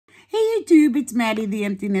YouTube, it's Maddie the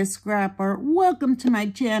Emptiness Scrapper. Welcome to my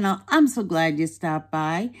channel. I'm so glad you stopped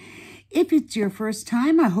by. If it's your first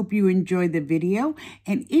time, I hope you enjoyed the video.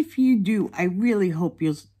 And if you do, I really hope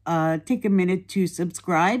you'll take a minute to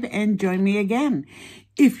subscribe and join me again.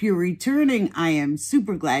 If you're returning, I am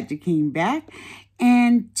super glad you came back.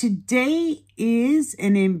 And today is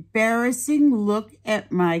an embarrassing look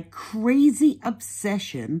at my crazy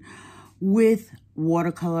obsession with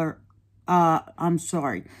water-soluble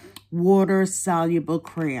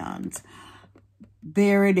crayons.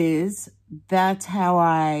 There it is. That's how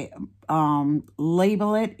I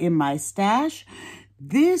label it in my stash.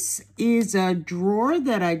 This is a drawer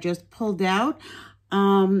that I just pulled out.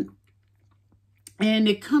 And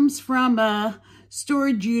it comes from a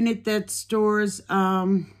storage unit that stores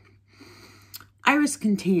iris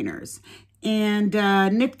containers. And a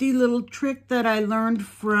nifty little trick that I learned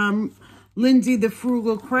from Lindsay the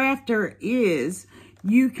Frugal Crafter is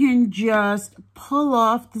you can just pull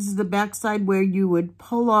off, this is the back side where you would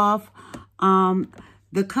pull off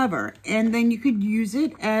the cover, and then you could use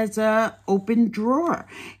it as a open drawer,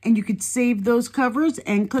 and you could save those covers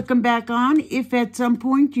and click them back on if at some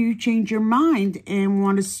point you change your mind and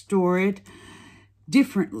want to store it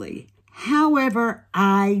differently. However,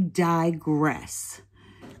 I digress.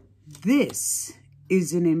 This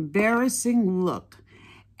is an embarrassing look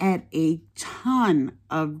at a ton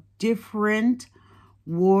of different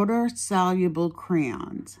water-soluble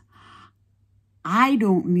crayons. I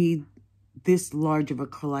don't need this large of a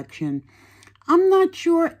collection. I'm not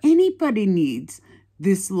sure anybody needs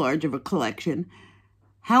this large of a collection.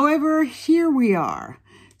 However, here we are.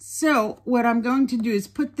 So what I'm going to do is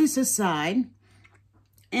put this aside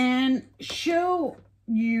and show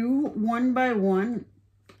you one by one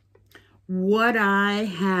what I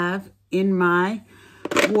have in my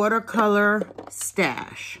watercolor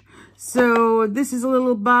stash. So this is a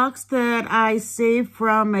little box that I saved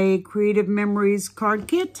from a Creative Memories card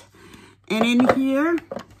kit. And in here,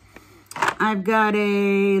 I've got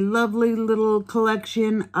a lovely little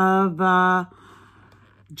collection of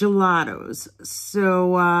gelatos.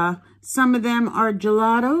 So some of them are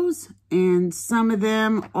gelatos and some of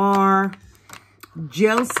them are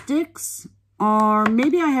gel sticks. Or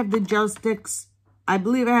maybe I have the gel sticks. I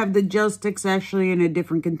believe I have the gel sticks actually in a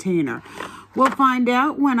different container. We'll find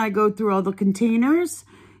out when I go through all the containers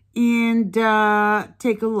and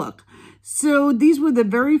take a look. So these were the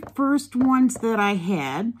very first ones that I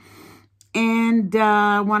had. And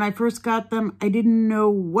when I first got them, I didn't know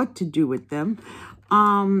what to do with them.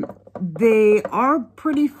 They are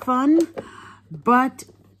pretty fun, but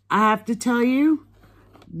I have to tell you,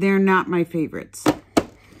 they're not my favorites.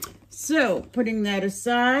 So putting that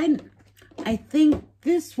aside, I think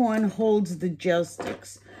this one holds the gel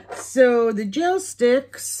sticks. So the gel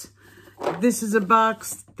sticks, this is a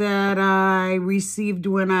box that I received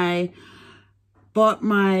when I bought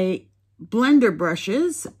my blender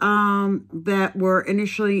brushes that were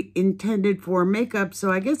initially intended for makeup.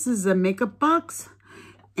 So I guess this is a makeup box.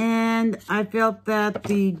 And I felt that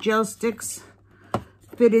the gel sticks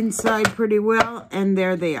fit inside pretty well, and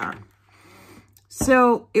there they are.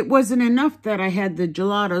 So it wasn't enough that I had the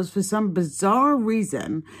gelatos. For some bizarre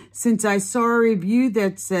reason, since I saw a review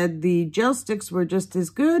that said the gel sticks were just as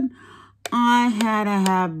good, I had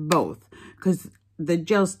to have both because the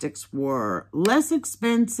gel sticks were less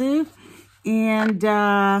expensive. And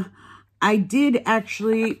I did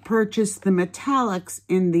actually purchase the metallics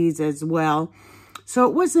in these as well. So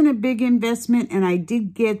it wasn't a big investment, and I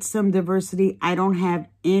did get some diversity. I don't have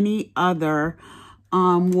any other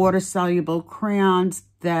water-soluble crayons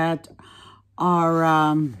that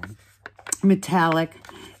are metallic,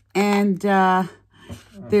 and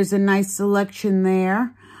there's a nice selection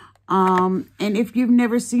there. And if you've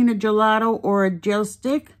never seen a gelato or a gel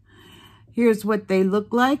stick, here's what they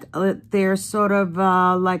look like. They're sort of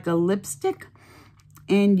like a lipstick,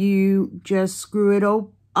 and you just screw it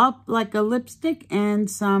up like a lipstick and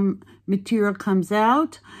some material comes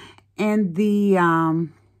out, and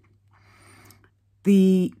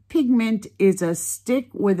the pigment is a stick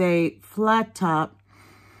with a flat top,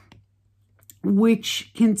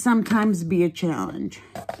 which can sometimes be a challenge.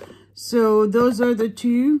 So those are the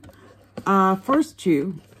first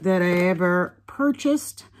two that I ever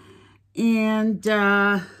purchased. And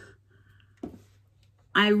I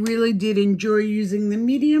really did enjoy using the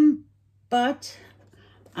medium, but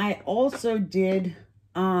I also did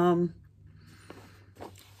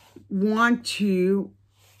want to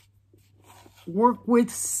work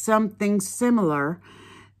with something similar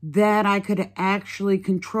that I could actually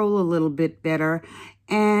control a little bit better.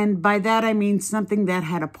 And by that, I mean something that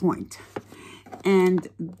had a point. And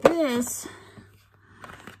this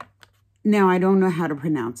Now, I don't know how to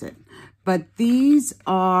pronounce it, but these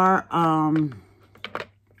are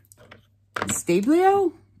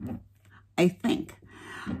Stabilo, I think.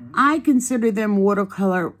 I consider them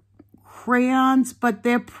watercolor crayons, but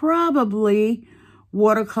they're probably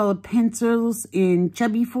watercolor pencils in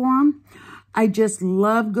chubby form. I just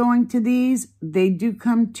love going to these. They do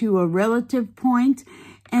come to a relative point,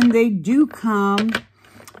 and they do come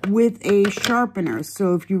with a sharpener.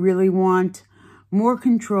 So if you really want more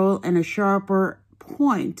control and a sharper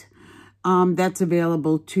point, that's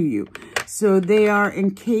available to you. So they are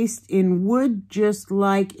encased in wood, just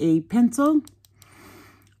like a pencil.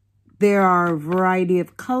 There are a variety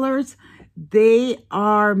of colors. They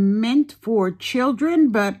are meant for children,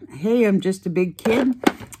 but hey, I'm just a big kid,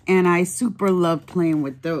 and I super love playing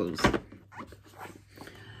with those.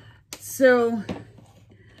 So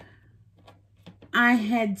I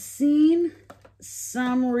had seen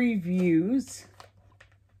some reviews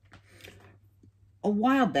a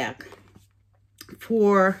while back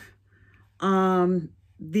for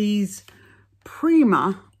these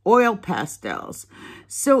Prima oil pastels.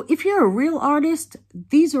 So if you're a real artist,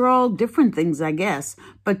 these are all different things, I guess.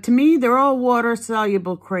 But to me, they're all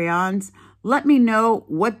water-soluble crayons. Let me know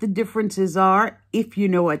what the differences are, if you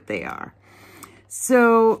know what they are.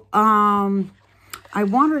 So I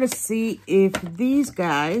wanted to see if these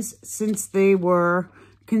guys, since they were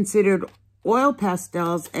considered oil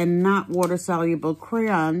pastels and not water-soluble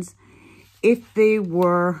crayons, if they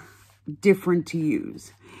were different to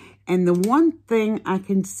use. And the one thing I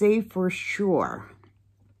can say for sure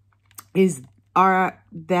is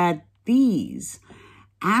that these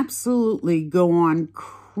absolutely go on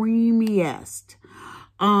creamiest.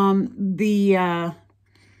 The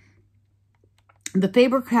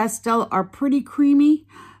Faber-Castell are pretty creamy,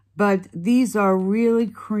 but these are really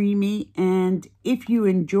creamy. And if you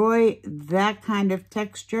enjoy that kind of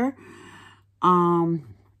texture,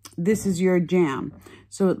 this is your jam.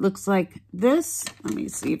 So it looks like this. Let me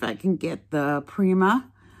see if I can get the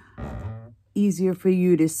Prima easier for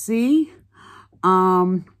you to see.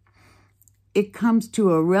 It comes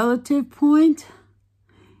to a relative point,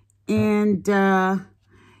 and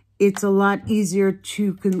it's a lot easier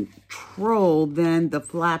to control than the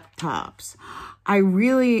flap tops. I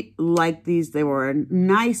really like these. They were a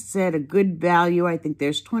nice set, a good value. I think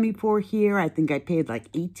there's 24 here. I think I paid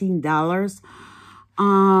like $18.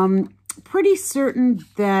 Pretty certain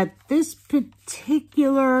that this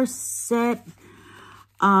particular set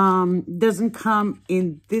doesn't come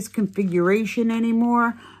in this configuration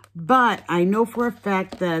anymore, but I know for a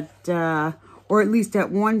fact that, or at least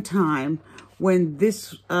at one time, when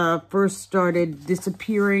this first started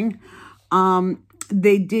disappearing,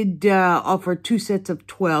 they did offer 2 sets of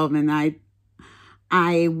 12, and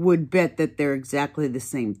I would bet that they're exactly the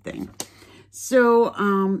same thing. So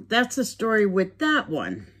that's the story with that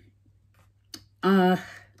one. And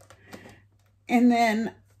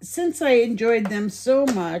then, since I enjoyed them so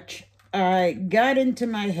much, I got into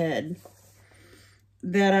my head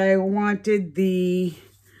that I wanted the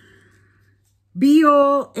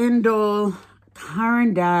be-all, end-all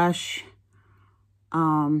Caran d'Ache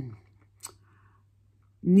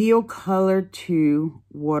Neocolor 2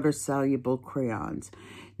 water-soluble crayons.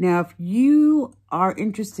 Now, if you are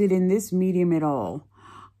interested in this medium at all,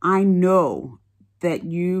 I know that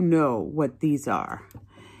you know what these are.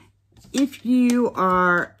 If you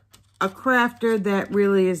are a crafter that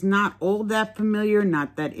really is not all that familiar,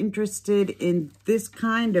 not that interested in this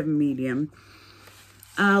kind of medium,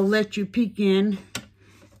 I'll let you peek in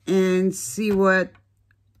and see what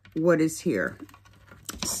is here.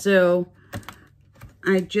 So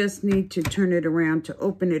I just need to turn it around to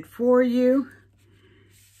open it for you.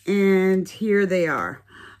 And here they are.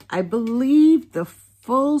 I believe the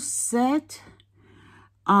full set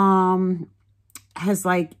has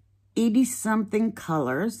like 80-something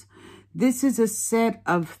colors. This is a set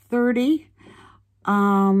of 30,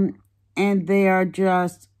 and they are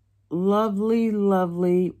just lovely,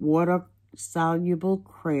 lovely water-soluble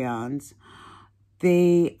crayons.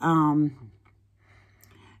 They are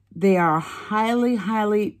highly,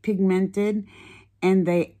 highly pigmented, and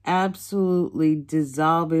they absolutely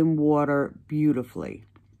dissolve in water beautifully.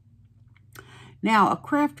 Now, a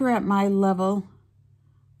crafter at my level,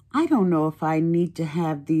 I don't know if I need to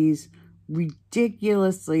have these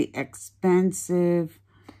ridiculously expensive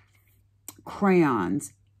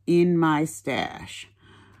crayons in my stash.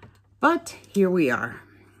 But here we are.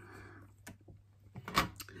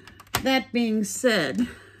 That being said,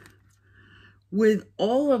 with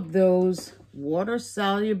all of those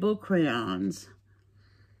water-soluble crayons,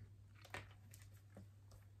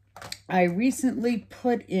 I recently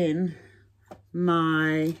put in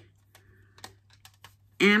my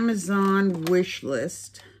Amazon wish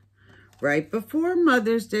list right before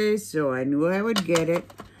Mother's Day, so I knew I would get it.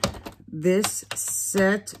 This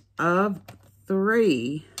set of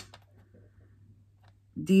 3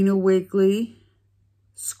 Dina Wakley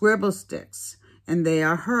scribble sticks, and they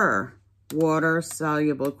are her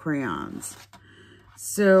water-soluble crayons.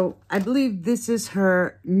 So I believe this is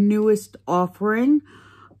her newest offering.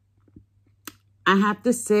 I have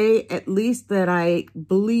to say at least that I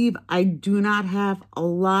believe I do not have a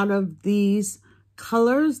lot of these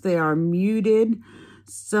colors. They are muted.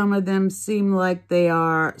 Some of them seem like they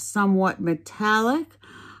are somewhat metallic.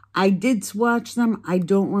 I did swatch them. I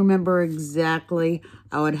don't remember exactly.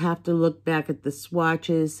 I would have to look back at the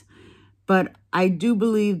swatches. But I do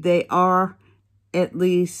believe they are at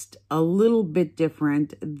least a little bit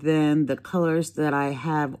different than the colors that I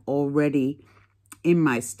have already in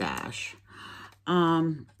my stash.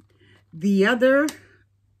 The other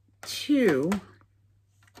 2,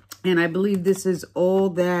 and I believe this is all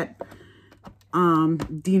that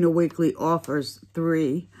Dina Wakley offers,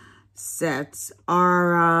 3 sets,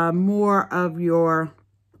 are more of your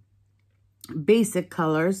basic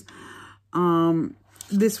colors.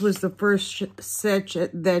 This was the first set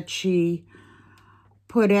that she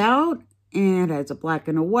put out, and it has a black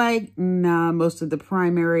and a white, and most of the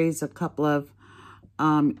primaries, a couple of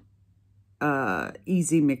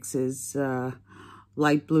easy mixes,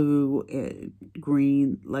 light blue,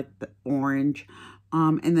 green, like the orange,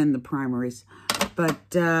 and then the primaries. But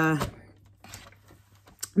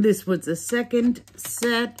this was the second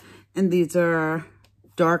set, and these are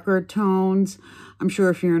darker tones. I'm sure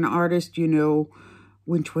if you're an artist, you know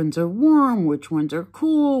which ones are warm, which ones are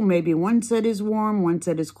cool. Maybe one set is warm, one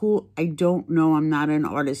set is cool. I don't know. I'm not an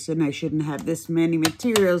artist, and I shouldn't have this many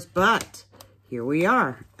materials, but here we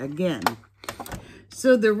are again.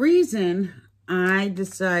 So the reason I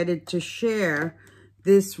decided to share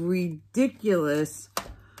this ridiculous,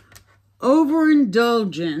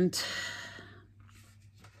 overindulgent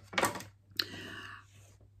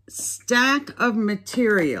stack of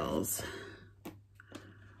materials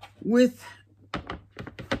with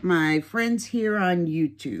my friends here on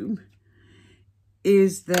YouTube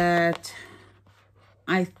is that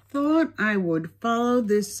I thought I would follow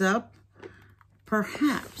this up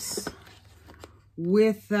perhaps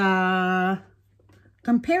with a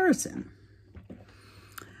comparison.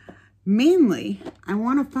 Mainly, I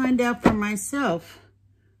want to find out for myself,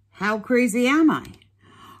 how crazy am I?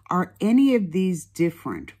 Are any of these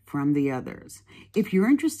different from the others? If you're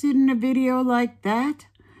interested in a video like that,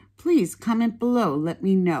 please comment below, let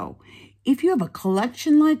me know. If you have a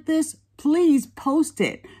collection like this, please post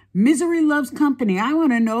it. Misery loves company. I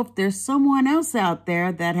want to know if there's someone else out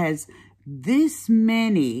there that has this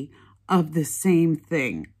many of the same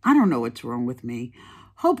thing. I don't know what's wrong with me.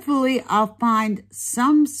 Hopefully, I'll find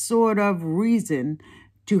some sort of reason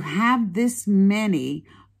to have this many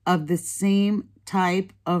of the same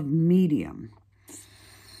type of medium.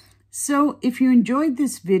 So if you enjoyed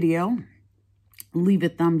this video, leave a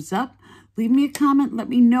thumbs up. Leave me a comment. Let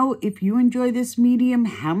me know if you enjoy this medium.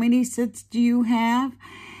 How many sets do you have?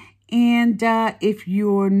 And if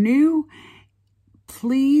you're new,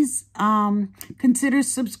 please consider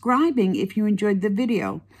subscribing if you enjoyed the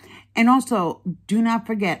video. And also, do not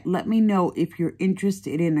forget, let me know if you're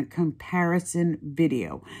interested in a comparison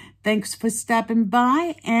video. Thanks for stopping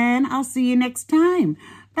by, and I'll see you next time.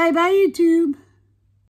 Bye-bye, YouTube.